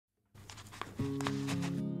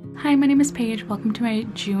Hi, my name is Paige. Welcome to my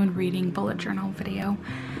June reading bullet journal video.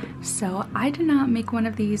 So I did not make one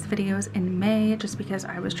of these videos in May just because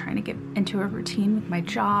I was trying to get into a routine with my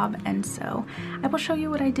job, and so I will show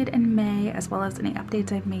you what I did in May as well as any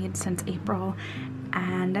updates I've made since April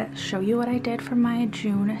and show you what I did for my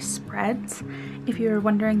June spreads. If you're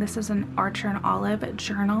wondering, this is an Archer and Olive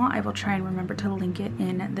journal. I will try and remember to link it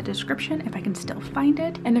in the description if I can still find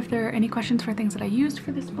it. And if there are any questions for things that I used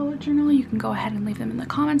for this bullet journal, you can go ahead and leave them in the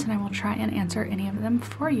comments and I will try and answer any of them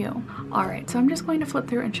for you. Alright, so I'm just going to flip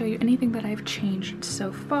through and show you anything that I've changed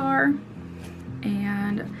so far.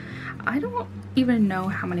 And I don't even know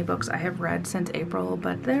how many books I have read since April,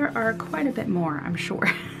 but there are quite a bit more, I'm sure,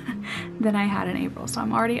 than I had in April. So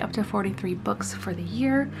I'm already up to 43 books for the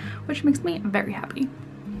year, which makes me very happy.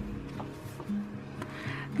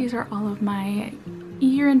 These are all of my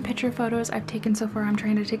year-end picture photos I've taken so far. I'm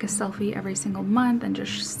trying to take a selfie every single month and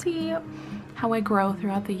just see how I grow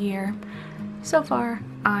throughout the year. So far,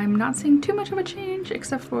 I'm not seeing too much of a change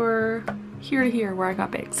except for here to here where I got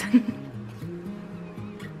bigs.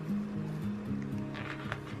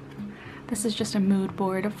 This is just a mood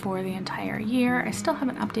board for the entire year. I still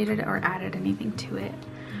haven't updated or added anything to it,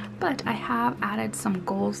 but I have added some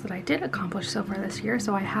goals that I did accomplish so far this year.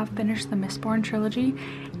 So I have finished the Mistborn trilogy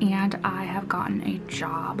and I have gotten a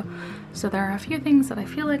job. So there are a few things that I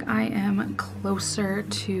feel like I am closer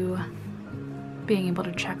to being able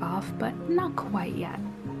to check off, but not quite yet.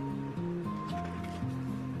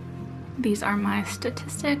 These are my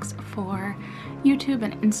statistics for YouTube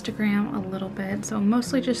and Instagram a little bit. So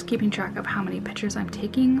mostly just keeping track of how many pictures I'm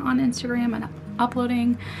taking on Instagram and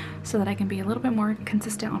uploading so that I can be a little bit more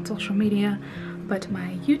consistent on social media. But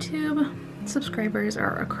my YouTube subscribers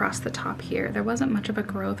are across the top here. There wasn't much of a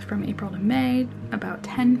growth from April to May. About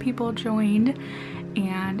 10 people joined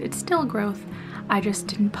and it's still growth. I just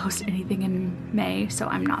didn't post anything in May, so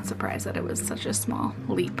I'm not surprised that it was such a small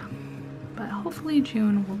leap. But hopefully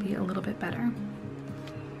June will be a little bit better.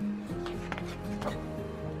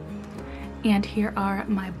 And here are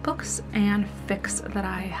my books and fics that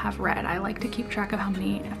I have read. I like to keep track of how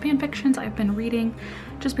many fan fictions I've been reading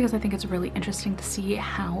just because I think it's really interesting to see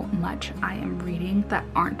how much I am reading that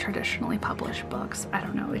aren't traditionally published books. I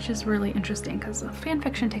don't know, it's just really interesting because fan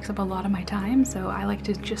fiction takes up a lot of my time, so I like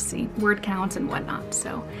to just see word counts and whatnot.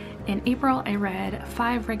 So in April, I read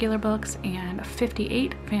 5 regular books and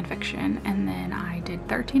 58 fanfiction, and then I did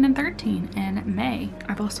 13 and 13 in May.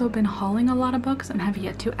 I've also been hauling a lot of books and have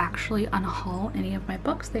yet to actually unhaul any of my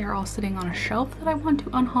books. They are all sitting on a shelf that I want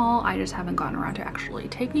to unhaul. I just haven't gotten around to actually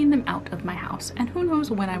taking them out of my house, and who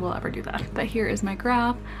knows when I will ever do that. But here is my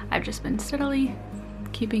graph. I've just been steadily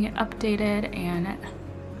keeping it updated, and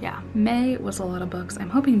yeah, May was a lot of books. I'm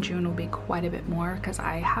hoping June will be quite a bit more because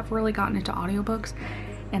I have really gotten into audiobooks.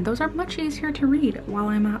 And those are much easier to read while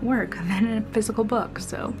I'm at work than a physical book,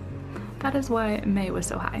 so that is why May was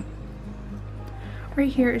so high. Right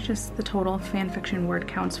here is just the total fanfiction word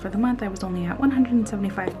counts for the month. I was only at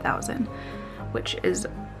 175,000, which is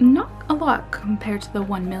not a lot compared to the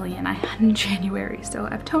 1 million I had in January. So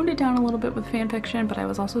I've toned it down a little bit with fanfiction, but I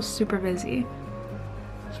was also super busy.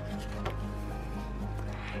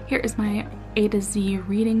 Here is my A to Z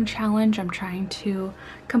reading challenge. I'm trying to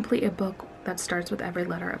complete a book that starts with every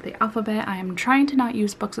letter of the alphabet. I am trying to not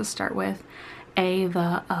use books that start with A,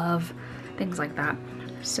 the, of, things like that.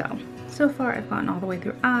 So far I've gotten all the way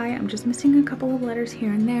through I. I'm just missing a couple of letters here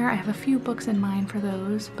and there. I have a few books in mind for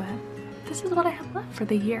those, but this is what I have left for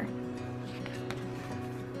the year.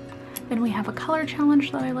 Then we have a color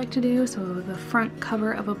challenge that I like to do. So the front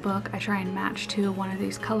cover of a book, I try and match to one of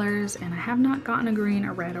these colors, and I have not gotten a green,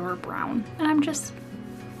 a red, or a brown. And I'm just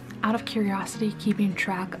out of curiosity keeping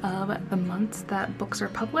track of the months that books are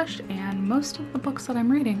published, and most of the books that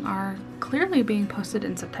I'm reading are clearly being posted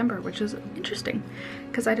in September, which is interesting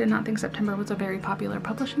because I did not think September was a very popular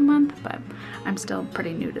publishing month, but I'm still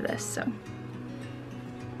pretty new to this, so.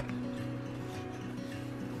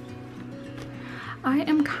 I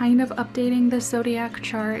am kind of updating the zodiac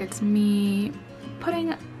chart. It's me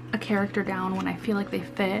putting a character down when I feel like they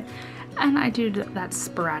fit, and I do that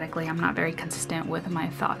sporadically. I'm not very consistent with my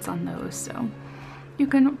thoughts on those, so you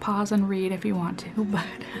can pause and read if you want to, but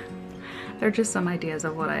they're just some ideas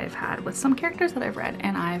of what I've had with some characters that I've read,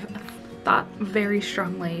 and I've thought very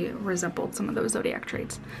strongly resembled some of those zodiac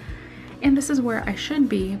traits. And this is where I should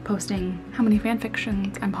be posting how many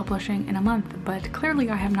fanfictions I'm publishing in a month, but clearly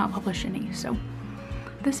I have not published any, so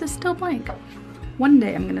this is still blank. One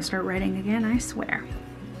day I'm gonna start writing again, I swear.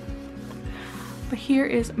 But here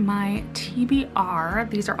is my TBR.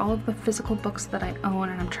 These are all of the physical books that I own,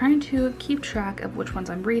 and I'm trying to keep track of which ones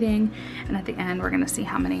I'm reading, and at the end we're gonna see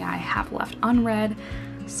how many I have left unread.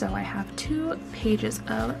 So I have 2 pages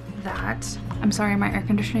of that. I'm sorry my air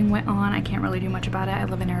conditioning went on. I can't really do much about it. I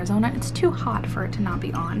live in Arizona. It's too hot for it to not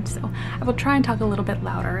be on, so I will try and talk a little bit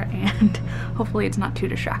louder and hopefully it's not too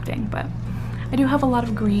distracting. But I do have a lot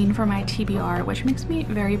of green for my TBR, which makes me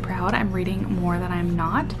very proud. I'm reading more than I'm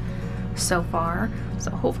not so far,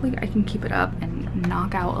 so hopefully I can keep it up and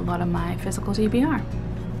knock out a lot of my physical TBR.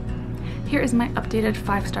 Here is my updated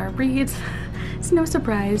 5-star reads. It's no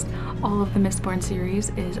surprise, all of the Mistborn series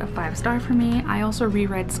is a 5-star for me. I also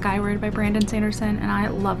reread Skyward by Brandon Sanderson, and I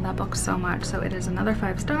love that book so much, so it is another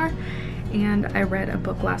 5-star. And I read a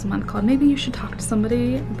book last month called Maybe You Should Talk to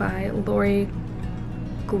Somebody by Lori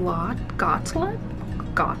Gottlieb?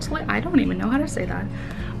 I don't even know how to say that.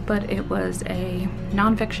 But it was a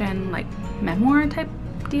nonfiction, like, memoir type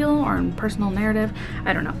deal or personal narrative.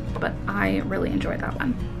 I don't know, but I really enjoyed that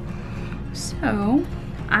one. So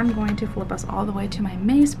I'm going to flip us all the way to my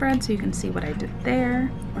May spread so you can see what I did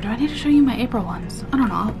there. Or do I need to show you my April ones? I don't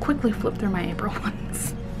know, I'll quickly flip through my April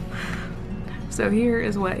ones. So here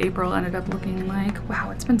is what April ended up looking like. Wow,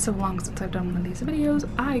 it's been so long since I've done one of these videos.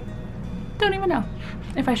 I don't even know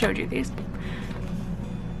if I showed you these.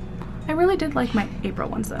 I really did like my April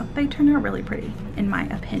ones though. They turned out really pretty, in my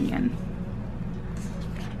opinion.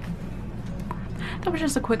 That was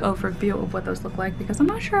just a quick overview of what those look like because I'm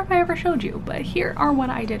not sure if I ever showed you, but here are what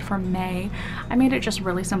I did for May. I made it just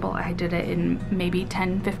really simple. I did it in maybe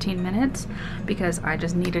 10-15 minutes because I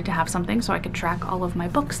just needed to have something so I could track all of my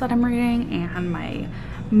books that I'm reading and my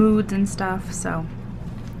moods and stuff. So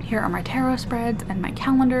here are my tarot spreads and my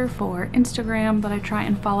calendar for Instagram that I try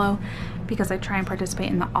and follow because I try and participate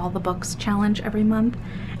in the All the Books challenge every month,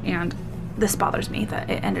 and this bothers me that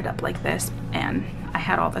it ended up like this and I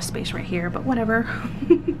had all this space right here, but whatever.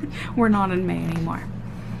 We're not in May anymore.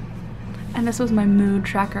 And this was my mood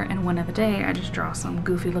tracker and one of the day. I just draw some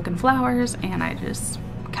goofy looking flowers and I just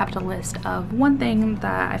kept a list of one thing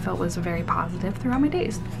that I felt was very positive throughout my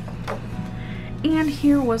days. And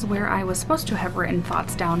here was where I was supposed to have written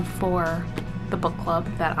thoughts down for the book club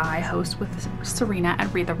that I host with Serena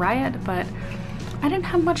at Read the Riot, but I didn't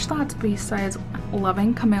have much thoughts besides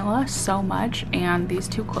loving Camilla so much and these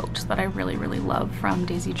 2 quotes that I really, really love from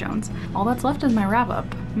Daisy Jones. All that's left is my wrap up.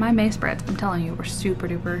 My May spreads, I'm telling you, were super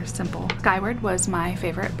duper simple. Skyward was my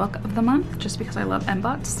favorite book of the month just because I love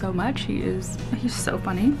Mbot so much. He's so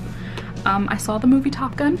funny. I saw the movie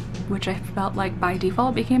Top Gun, which I felt like by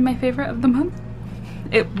default became my favorite of the month.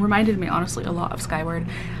 It reminded me honestly a lot of Skyward.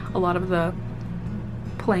 A lot of the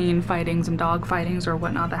plane fightings and dog fightings or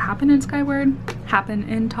whatnot that happen in Skyward happen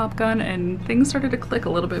in Top Gun, and things started to click a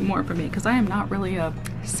little bit more for me because I am not really a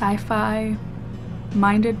sci-fi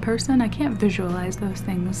minded person. I can't visualize those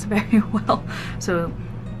things very well, so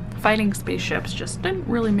fighting spaceships just didn't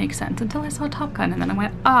really make sense until I saw Top Gun, and then I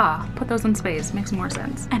went, ah, put those in space, makes more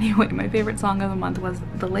sense. Anyway, my favorite song of the month was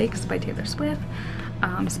The Lakes by Taylor Swift.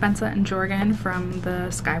 Spencer and Jorgen from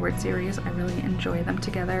the Skyward series, I really enjoy them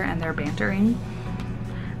together and their bantering.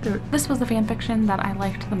 This was the fan fiction that I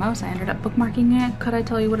liked the most. I ended up bookmarking it. Could I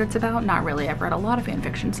tell you what it's about? Not really. I've read a lot of fan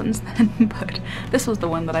fiction since then, but this was the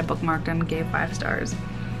one that I bookmarked and gave 5 stars.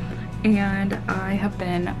 And I have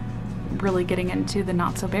been really getting into the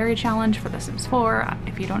Not So Berry challenge for The Sims 4.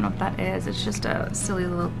 If you don't know what that is, it's just a silly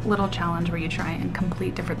little challenge where you try and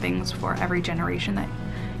complete different things for every generation that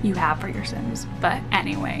you have for your Sims. But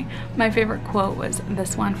anyway, my favorite quote was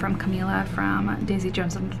this one from Camilla from Daisy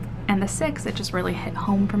Jones and the Six. It just really hit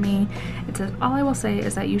home for me. It says, all I will say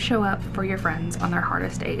is that you show up for your friends on their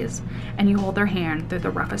hardest days and you hold their hand through the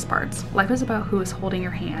roughest parts. Life is about who is holding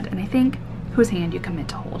your hand, and I think whose hand you commit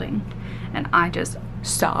to holding. And I just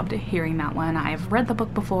sobbed hearing that one. I've read the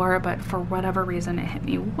book before, but for whatever reason it hit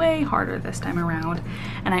me way harder this time around.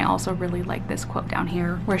 And I also really like this quote down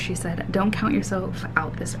here where she said, don't count yourself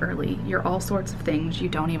out this early. You're all sorts of things you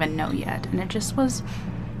don't even know yet. And it just was,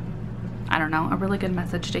 I don't know, a really good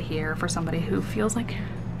message to hear for somebody who feels like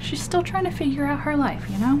she's still trying to figure out her life,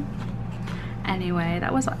 you know? Anyway,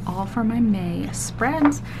 that was all for my May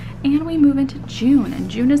spreads, and we move into June, and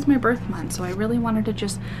June is my birth month, so I really wanted to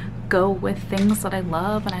just go with things that I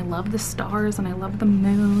love, and I love the stars and I love the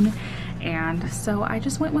moon, and so I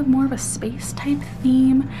just went with more of a space type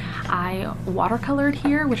theme. I watercolored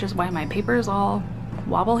here, which is why my paper is all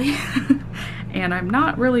wobbly. And I'm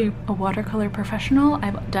not really a watercolor professional.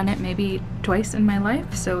 I've done it maybe twice in my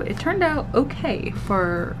life, so it turned out okay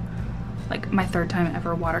for like my 3rd time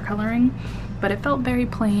ever watercoloring, but it felt very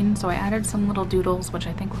plain, so I added some little doodles which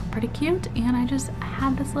I think were pretty cute, and I just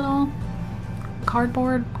had this little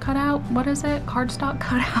cardboard cutout. What is it? Cardstock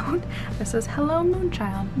cutout. It says Hello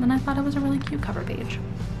Moonchild, and I thought it was a really cute cover page.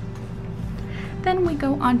 Then we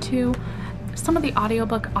go on to some of the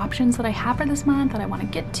audiobook options that I have for this month that I want to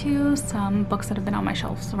get to, some books that have been on my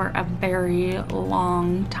shelves for a very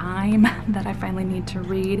long time that I finally need to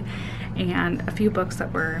read, and a few books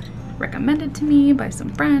that were recommended to me by some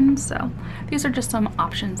friends. So these are just some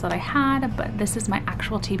options that I had, but this is my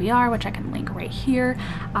actual TBR, which I can link right here.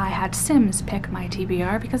 I had Sims pick my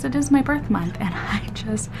TBR because it is my birth month and I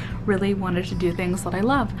just really wanted to do things that I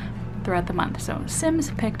love throughout the month. So Sims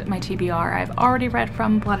picked my TBR. I've already read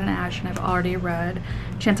From Blood and Ash and I've already read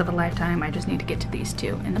Chance of a Lifetime. I just need to get to these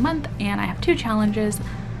two in the month, and I have 2 challenges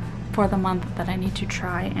for the month that I need to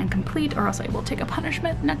try and complete, or else I will take a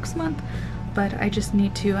punishment next month. But I just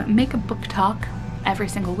need to make a book talk every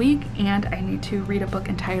single week, and I need to read a book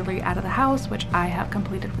entirely out of the house, which I have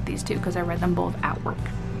completed with these 2 because I read them both at work.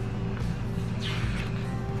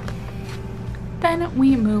 Then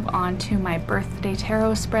we move on to my birthday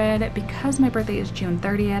tarot spread. Because my birthday is June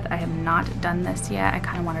 30th, I have not done this yet. I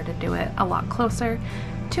kind of wanted to do it a lot closer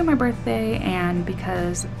to my birthday, and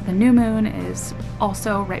because the new moon is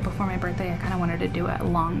also right before my birthday, I kind of wanted to do it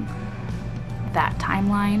along that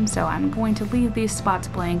timeline. So I'm going to leave these spots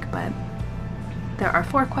blank, but there are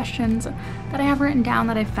 4 questions that I have written down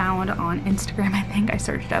that I found on Instagram. I think I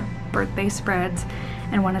searched up birthday spreads,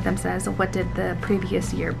 and one of them says, what did the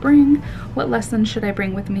previous year bring? What lessons should I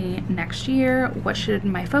bring with me next year? What should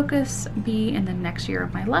my focus be in the next year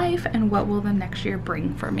of my life? And what will the next year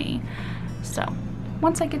bring for me? So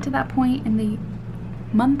once I get to that point in the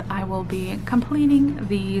month, I will be completing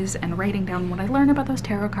these and writing down what I learned about those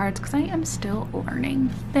tarot cards because I am still learning.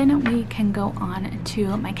 Then we can go on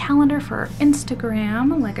to my calendar for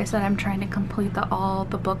Instagram. Like I said, I'm trying to complete the All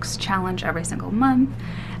the Books challenge every single month,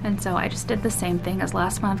 and so I just did the same thing as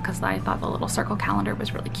last month because I thought the little circle calendar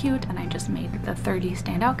was really cute, and I just made the 30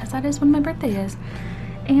 stand out because that is when my birthday is.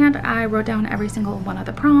 And I wrote down every single one of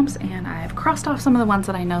the prompts, and I've crossed off some of the ones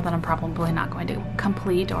that I know that I'm probably not going to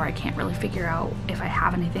complete, or I can't really figure out if I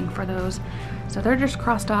have anything for those. So they're just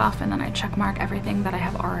crossed off, and then I check mark everything that I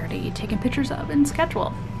have already taken pictures of and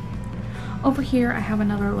scheduled. Over here I have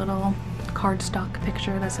another little cardstock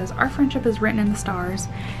picture that says our friendship is written in the stars,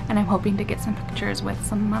 and I'm hoping to get some pictures with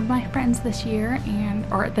some of my friends this year,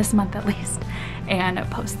 or this month at least, and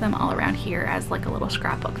post them all around here as like a little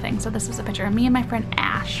scrapbook thing. So this is a picture of me and my friend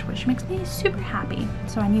Ash, which makes me super happy.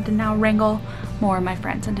 So I need to now wrangle more of my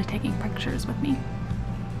friends into taking pictures with me.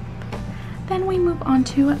 Then we move on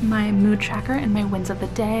to my mood tracker and my wins of the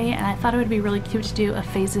day, and I thought it would be really cute to do a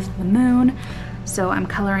phases of the moon. So I'm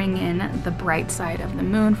coloring in the bright side of the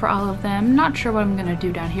moon for all of them. Not sure what I'm gonna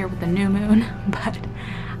do down here with the new moon, but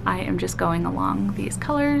I am just going along these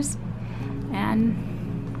colors and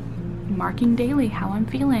marking daily how I'm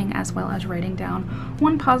feeling, as well as writing down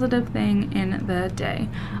one positive thing in the day.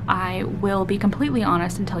 I will be completely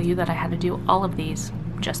honest and tell you that I had to do all of these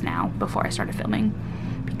just now before I started filming,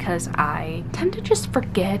 because I tend to just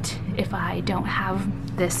forget if I don't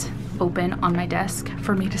have this open on my desk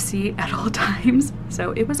for me to see at all times.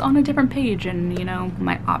 So it was on a different page, and you know,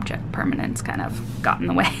 my object permanence kind of got in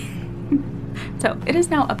the way. So it is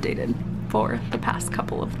now updated for the past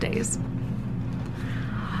couple of days.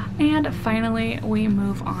 And finally, we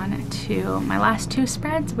move on to my last 2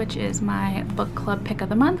 spreads, which is my book club pick of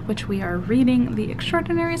the month, which we are reading The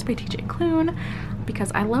Extraordinaries by Klune,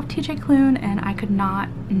 because I love Klune and I could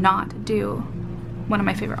not do one of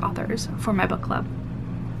my favorite authors for my book club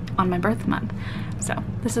on my birth month. So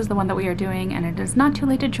this is the one that we are doing, and it is not too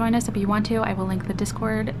late to join us if you want to. I will link the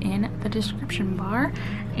Discord in the description bar.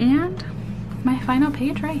 And my final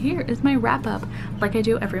page right here is my wrap up. Like I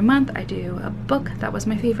do every month, I do a book that was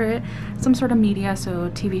my favorite, some sort of media,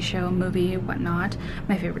 so TV show, movie, whatnot,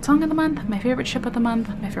 my favorite song of the month, my favorite ship of the month,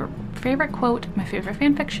 my favorite quote, my favorite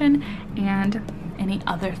fan fiction, and any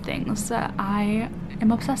other things that I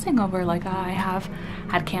am obsessing over. Like I have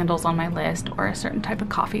had candles on my list, or a certain type of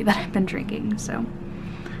coffee that I've been drinking. So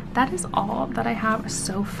that is all that I have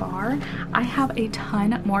so far. I have a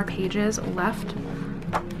ton more pages left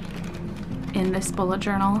in this bullet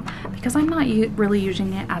journal because I'm not really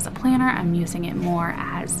using it as a planner. I'm using it more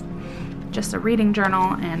as just a reading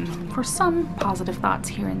journal and for some positive thoughts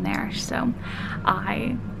here and there. So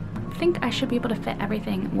I think I should be able to fit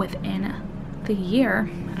everything within the year,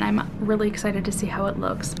 and I'm really excited to see how it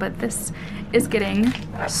looks, but this is getting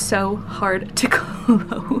so hard to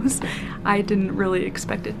close. I didn't really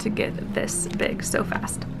expect it to get this big so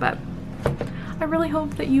fast, but I really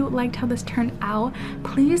hope that you liked how this turned out.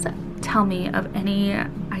 Please tell me of any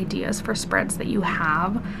ideas for spreads that you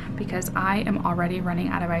have, because I am already running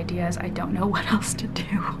out of ideas. I don't know what else to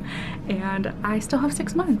do, and I still have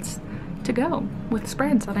 6 months to go with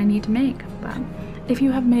spreads that I need to make. But if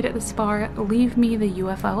you have made it this far, leave me the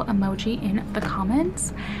UFO emoji in the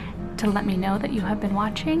comments to let me know that you have been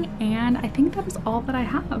watching, and I think that is all that I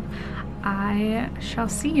have. I shall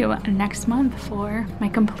see you next month for my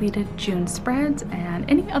completed June spreads and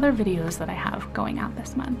any other videos that I have going out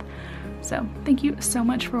this month. So thank you so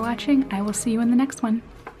much for watching. I will see you in the next one.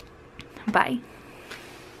 Bye.